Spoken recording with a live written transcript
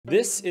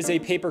This is a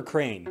paper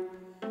crane,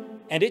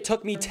 and it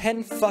took me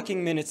 10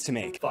 fucking minutes to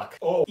make. Fuck.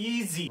 Oh,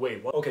 easy.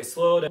 Wait, what? Okay,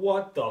 slow down.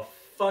 What the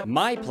fuck?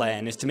 My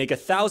plan is to make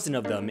 1,000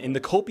 of them in the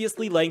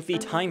copiously lengthy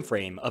time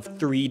frame of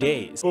 3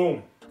 days.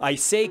 Boom. I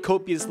say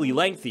copiously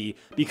lengthy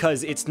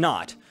because it's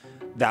not.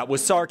 That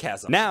was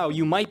sarcasm. Now,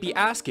 you might be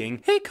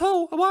asking, hey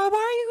Ko, why are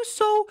you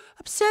so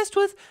obsessed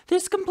with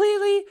this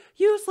completely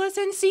useless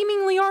and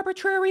seemingly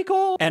arbitrary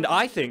goal? And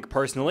I think,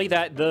 personally,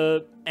 that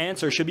the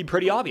answer should be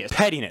pretty obvious.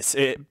 Pettiness.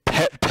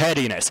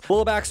 Pettiness.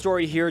 Little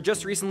backstory here.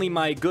 Just recently,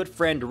 my good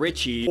friend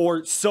Richie,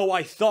 or so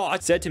I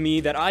thought, said to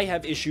me that I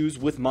have issues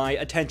with my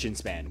attention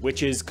span,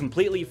 which is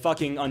completely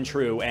fucking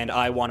untrue, and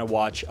I want to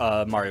watch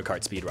a Mario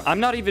Kart speedrun. I'm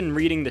not even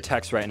reading the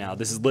text right now.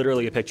 This is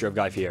literally a picture of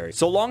Guy Fieri.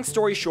 So long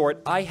story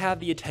short, I have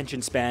the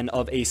attention span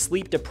of a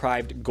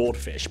sleep-deprived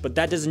goldfish, but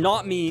that does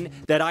not mean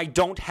that I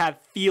don't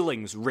have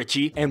feelings,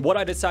 Richie. And what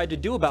I decided to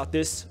do about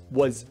this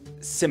was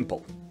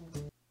simple.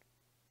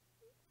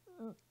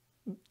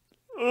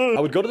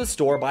 I would go to the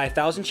store, buy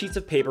 1,000 sheets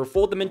of paper,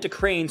 fold them into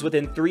cranes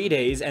within 3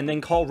 days, and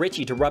then call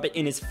Richie to rub it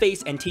in his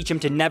face and teach him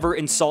to never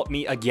insult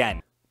me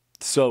again.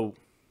 So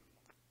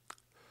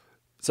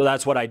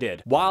that's what I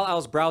did. While I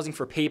was browsing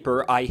for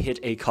paper, I hit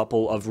a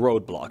couple of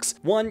roadblocks.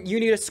 One, you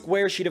need a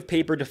square sheet of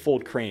paper to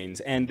fold cranes,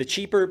 and the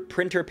cheaper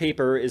printer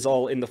paper is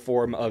all in the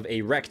form of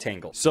a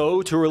rectangle.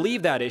 So to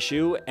relieve that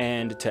issue,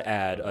 and to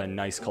add a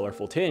nice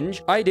colorful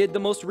tinge, I did the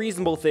most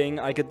reasonable thing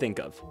I could think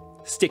of.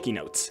 Sticky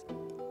notes.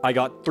 I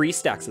got 3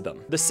 stacks of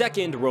them. The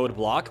second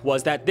roadblock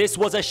was that this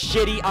was a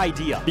shitty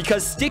idea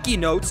because sticky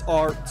notes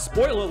are,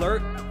 spoiler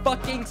alert,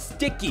 fucking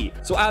sticky.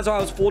 So as I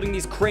was folding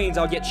these cranes,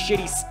 I would get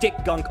shitty stick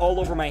gunk all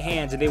over my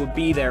hands and they would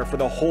be there for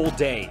the whole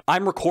day.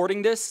 I'm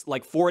recording this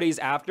like 4 days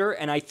after,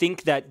 and I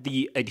think that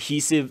the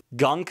adhesive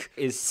gunk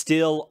is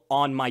still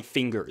on my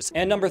fingers.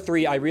 And number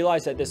 3, I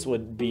realized that this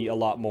would be a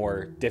lot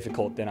more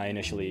difficult than I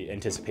initially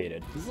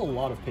anticipated. This is a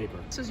lot of paper.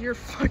 This is your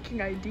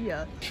fucking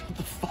idea. Shut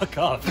the fuck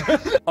up.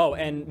 Oh,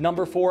 and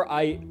number 4,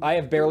 I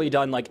have barely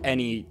done like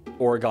any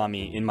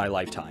origami in my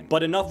lifetime.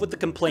 But enough with the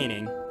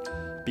complaining,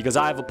 because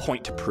I have a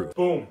point to prove.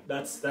 Boom.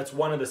 That's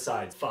one of the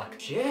sides. Fuck.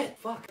 Shit.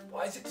 Fuck.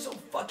 Why is it so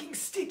fucking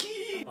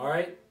sticky? All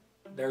right.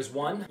 There's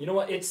one. You know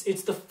what?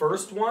 It's the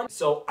first one,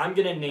 so I'm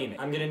gonna name it.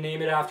 I'm gonna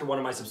name it after one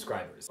of my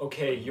subscribers.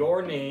 Okay,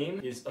 your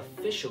name is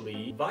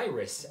officially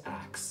Virus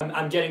Axe.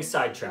 I'm getting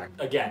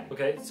sidetracked again.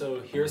 Okay, so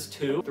here's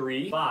 2,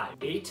 3, 5,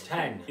 8,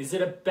 10. Is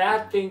it a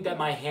bad thing that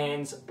my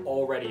hands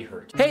already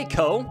hurt? Hey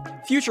Ko,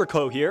 future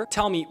Ko here.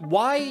 Tell me,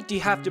 why do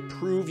you have to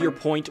prove your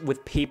point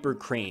with paper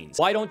cranes?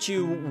 Why don't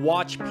you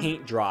watch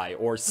paint dry,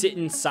 or sit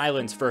in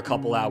silence for a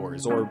couple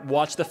hours, or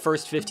watch the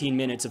first 15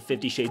 minutes of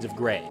 50 Shades of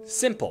Grey?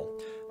 Simple.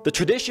 The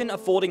tradition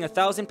of folding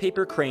 1,000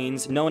 paper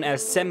cranes, known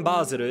as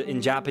senbazuru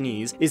in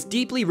Japanese, is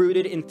deeply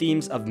rooted in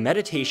themes of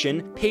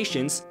meditation,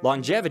 patience,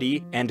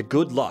 longevity, and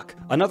good luck.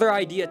 Another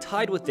idea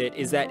tied with it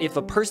is that if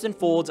a person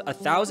folds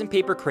 1,000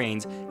 paper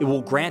cranes, it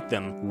will grant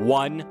them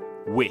one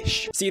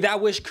wish. See, that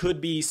wish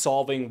could be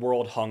solving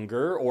world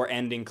hunger or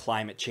ending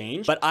climate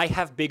change, but I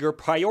have bigger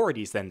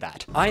priorities than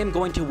that. I am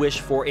going to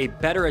wish for a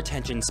better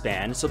attention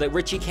span so that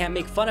Richie can't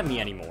make fun of me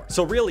anymore.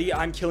 So really,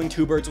 I'm killing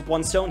 2 birds with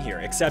 1 stone here,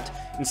 except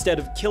instead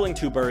of killing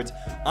 2 birds,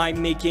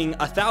 I'm making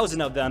 1,000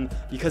 of them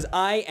because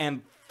I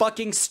am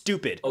fucking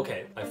stupid.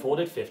 Okay, I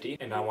folded 50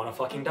 and I want to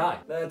fucking die.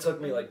 That took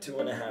me like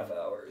 2.5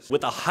 hours.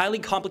 With a highly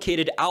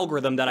complicated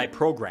algorithm that I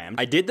programmed,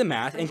 I did the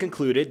math and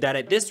concluded that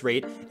at this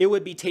rate, it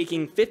would be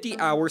taking 50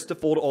 hours to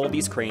fold all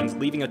these cranes,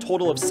 leaving a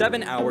total of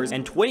 7 hours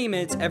and 20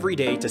 minutes every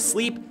day to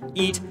sleep,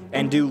 eat,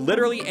 and do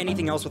literally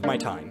anything else with my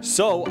time.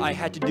 So I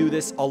had to do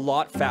this a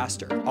lot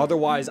faster.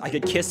 Otherwise, I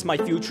could kiss my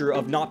future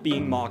of not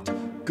being mocked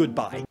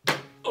goodbye.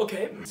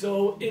 Okay,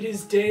 so it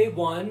is day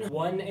 1,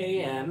 1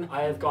 a.m.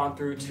 I have gone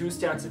through 2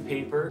 stacks of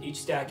paper.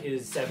 Each stack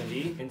is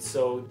 70, and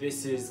so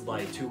this is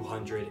like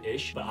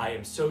 200-ish. But I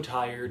am so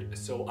tired,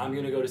 so I'm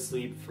gonna go to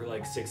sleep for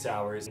like 6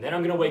 hours, and then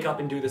I'm gonna wake up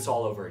and do this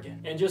all over again.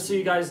 And just so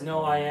you guys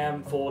know, I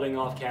am folding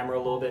off camera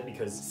a little bit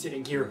because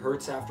sitting here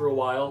hurts after a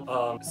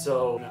while.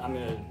 So I'm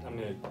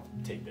gonna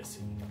take this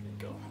and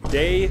go.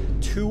 Day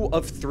 2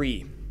 of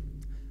 3.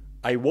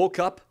 I woke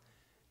up,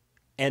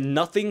 and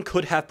nothing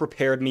could have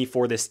prepared me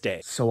for this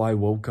day. So I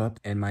woke up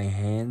and my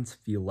hands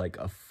feel like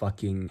a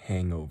fucking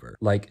hangover.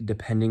 Like,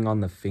 depending on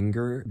the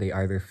finger, they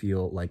either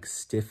feel like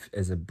stiff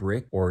as a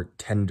brick or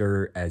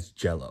tender as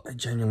jello. I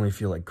genuinely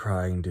feel like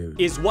crying, dude.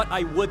 Is what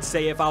I would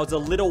say if I was a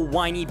little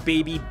whiny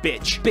baby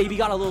bitch. Baby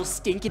got a little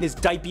stink in his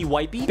diaper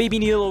wipey. Baby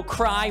need a little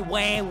cry,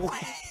 wham, wham.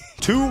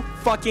 Too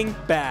fucking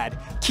bad.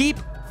 Keep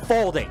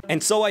folding.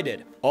 And so I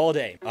did. All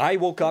day. I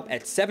woke up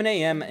at 7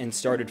 a.m. and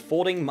started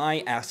folding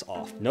my ass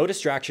off. No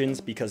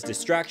distractions, because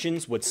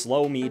distractions would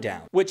slow me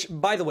down. Which,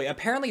 by the way,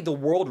 apparently the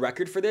world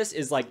record for this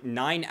is like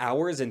 9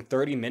 hours and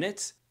 30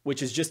 minutes.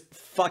 which is just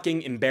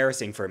fucking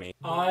embarrassing for me.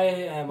 I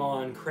am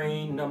on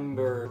crane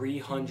number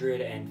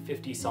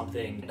 350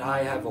 something, and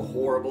I have a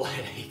horrible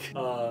headache.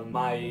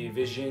 My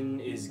vision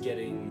is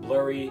getting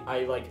blurry.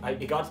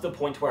 It got to the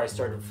point where I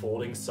started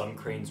folding some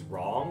cranes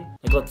wrong.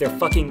 Like, look, they're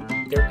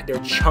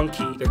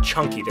chunky. They're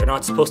chunky. They're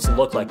not supposed to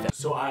look like that.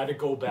 So I had to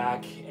go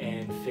back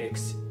and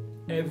fix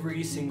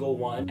every single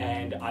one,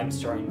 and I'm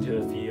starting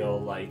to feel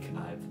like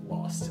I've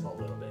lost a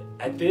little bit.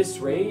 At this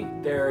rate,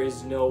 there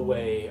is no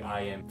way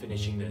I am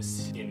finishing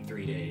this in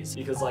 3 days,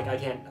 because like I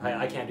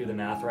can't do the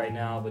math right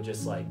now, but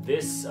just like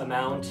this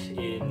amount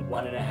in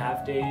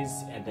 1.5 days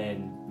and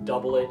then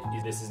double it.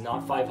 This is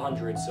not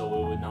 500, so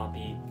it would not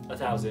be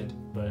 1,000,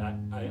 but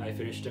I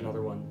finished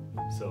another one,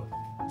 so.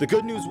 The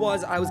good news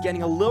was I was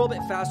getting a little bit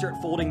faster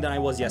at folding than I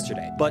was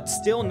yesterday, but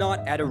still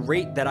not at a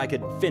rate that I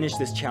could finish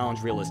this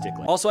challenge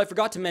realistically. Also, I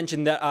forgot to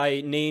mention that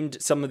I named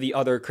some of the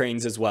other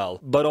cranes as well,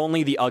 but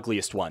only the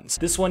ugliest ones.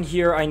 This one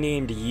here I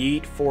named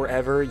Yeet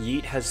Forever.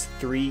 Yeet has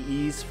 3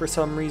 E's for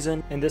some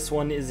reason. And this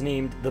one is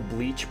named the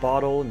Bleach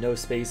Bottle, no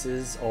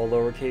spaces, all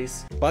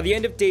lowercase. By the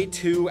end of day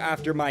 2,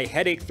 after my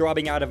headache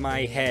throbbing out of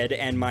my head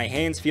and my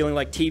hands feeling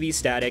like TV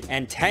static,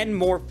 and 10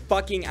 more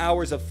fucking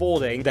hours of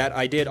folding that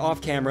I did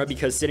off camera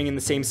because sitting in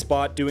the same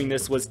spot doing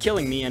this was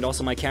killing me, and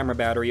also my camera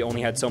battery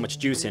only had so much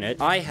juice in it,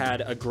 I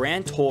had a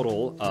grand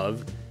total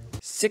of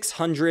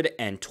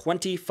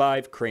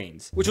 625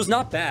 cranes, which was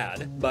not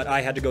bad, but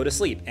I had to go to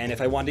sleep. And if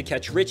I wanted to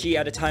catch Richie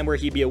at a time where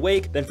he'd be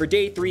awake, then for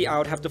day 3, I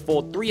would have to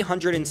fold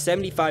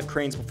 375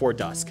 cranes before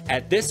dusk.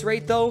 At this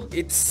rate though,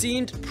 it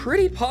seemed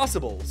pretty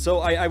possible. So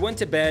I went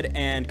to bed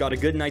and got a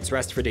good night's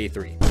rest for day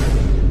 3.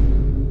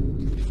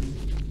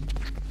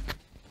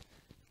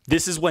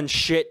 This is when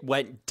shit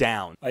went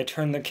down. I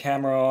turned the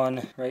camera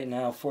on right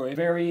now for a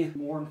very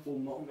mournful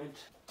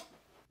moment.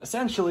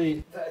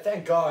 Essentially,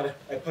 thank God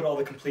I put all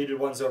the completed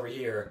ones over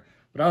here.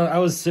 But I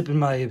was sipping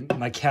my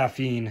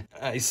caffeine.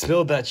 I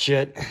spilled that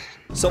shit.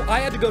 So I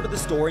had to go to the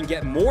store and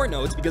get more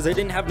notes because I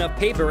didn't have enough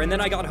paper, and then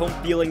I got home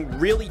feeling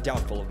really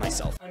doubtful of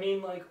myself. I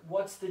mean, like,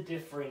 what's the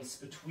difference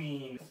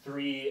between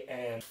 3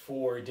 and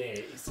 4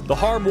 days? The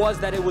harm was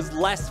that it was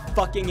less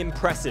fucking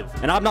impressive,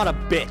 and I'm not a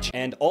bitch.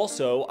 And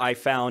also, I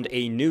found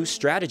a new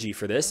strategy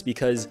for this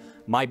because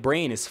my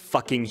brain is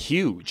fucking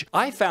huge.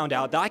 I found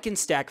out that I can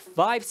stack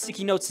 5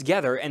 sticky notes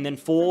together and then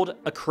fold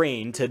a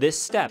crane to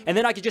this step. And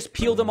then I could just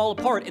peel them all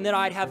apart, and then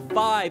I'd have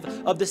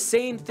 5 of the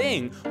same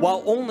thing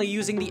while only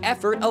using the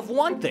effort of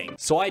one thing.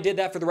 So I did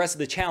that for the rest of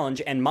the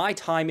challenge, and my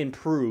time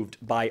improved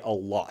by a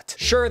lot.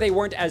 Sure, they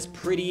weren't as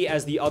pretty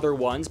as the other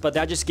ones, but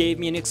that just gave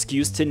me an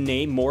excuse to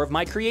name more of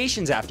my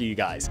creations after you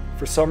guys.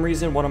 For some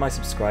reason, one of my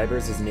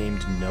subscribers is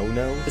named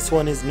No-No. This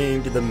one is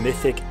named the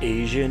Mythic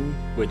Asian,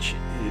 which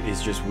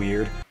is just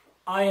weird.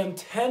 I am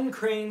 10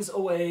 cranes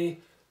away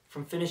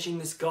from finishing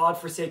this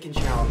godforsaken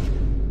challenge.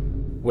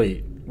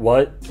 Wait,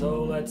 what?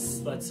 So let's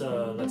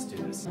do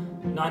this.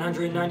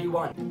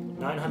 991,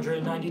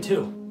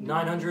 992,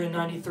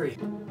 993,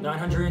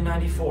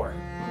 994,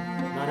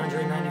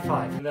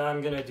 995. And then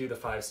I'm gonna do the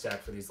 5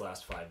 stack for these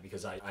last 5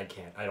 because I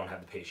don't have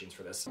the patience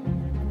for this.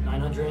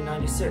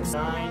 996,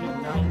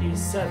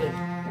 997,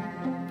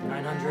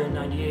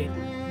 998,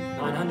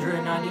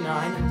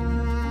 999.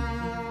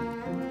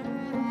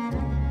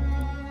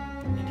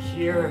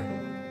 Here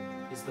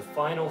is the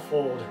final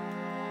fold.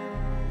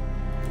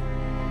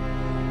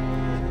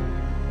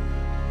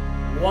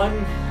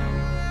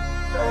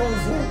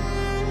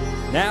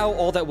 1,000. Now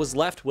all that was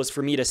left was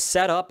for me to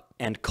set up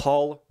and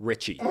call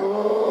Richie.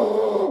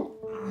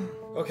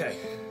 Okay,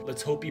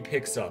 let's hope he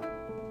picks up.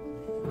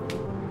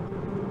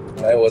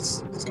 Hey,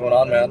 what's going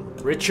on, man?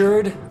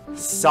 Richard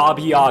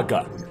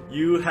Sabiaga.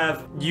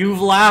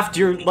 You've laughed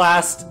your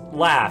last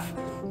laugh.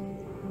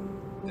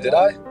 Did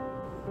I?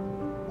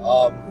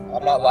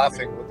 I'm not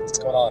laughing. What's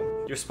going on?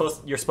 You're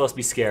supposed to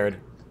be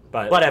scared,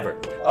 but whatever.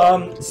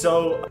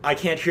 So I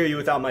can't hear you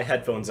without my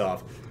headphones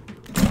off.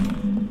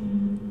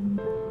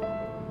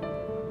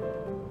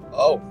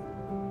 Oh.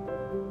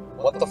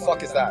 What the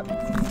fuck is that?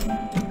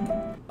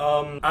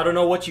 I don't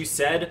know what you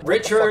said.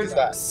 Richard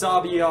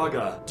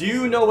Sabiaga. Do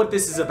you know what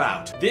this is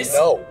about? This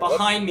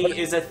behind me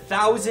is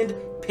 1,000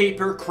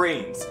 paper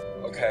cranes.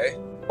 Okay.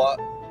 But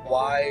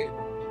why?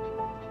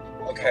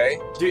 Okay.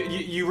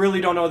 You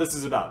really don't know what this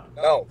is about?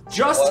 No.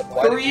 Just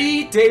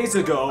 3 days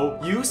ago,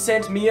 you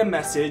sent me a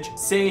message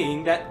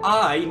saying that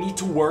I need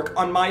to work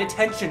on my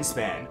attention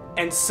span.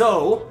 And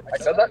so... I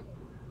said that?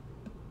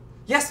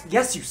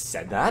 Yes, you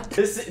said that.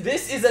 This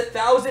is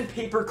 1,000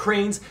 paper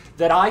cranes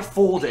that I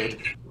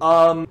folded,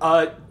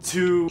 what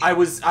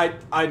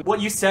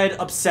you said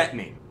upset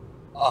me.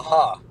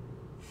 Uh-huh.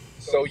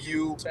 So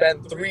you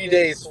spent 3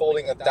 days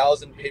folding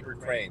 1,000 paper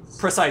cranes.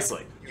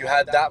 Precisely. You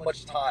had that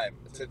much time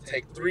to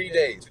take 3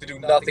 days to do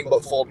nothing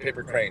but fold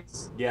paper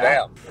cranes. Yeah.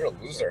 Damn, you're a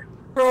loser.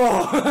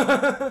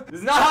 Bro, this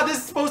is not how this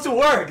is supposed to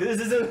work.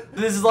 This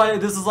is like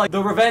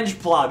the revenge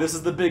plot. This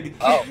is the big.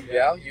 Oh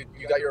yeah, you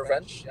got your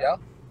revenge. Yeah,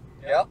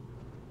 yeah.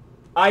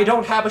 I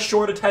don't have a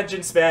short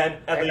attention span,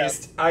 at Okay.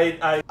 least.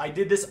 I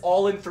did this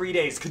all in 3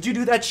 days. Could you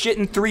do that shit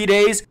in 3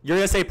 days? You're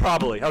gonna say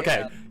probably.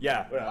 Okay.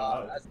 Yeah.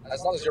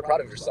 As long as you're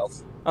proud of yourself.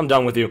 I'm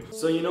done with you.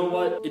 So you know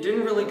what? It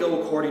didn't really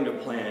go according to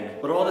plan,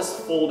 but all this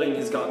folding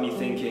has got me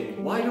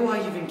thinking, why do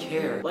I even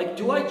care? Like,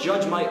 do I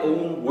judge my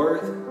own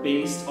worth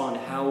based on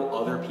how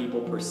other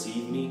people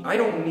perceive me? I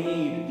don't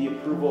need the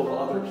approval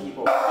of other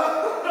people.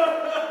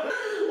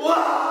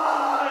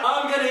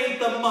 I'm gonna eat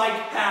the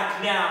mic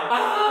pack now.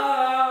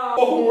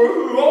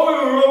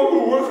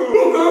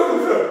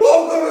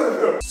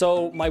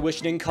 So my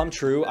wish didn't come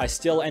true. I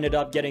still ended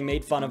up getting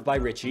made fun of by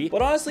Richie.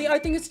 But honestly, I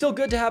think it's still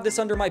good to have this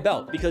under my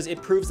belt because it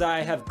proves that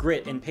I have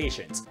grit and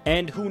patience.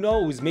 And who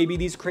knows, maybe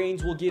these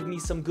cranes will give me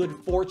some good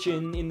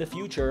fortune in the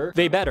future.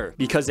 They better,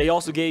 because they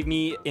also gave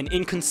me an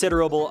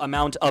inconsiderable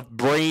amount of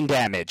brain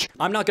damage.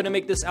 I'm not gonna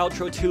make this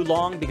outro too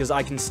long because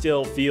I can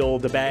still feel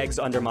the bags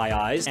under my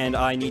eyes and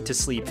I need to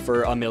sleep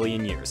for a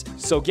million years.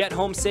 So get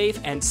home safe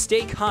and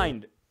stay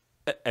kind,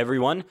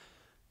 everyone.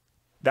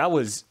 That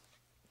was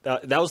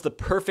the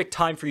perfect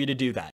time for you to do that.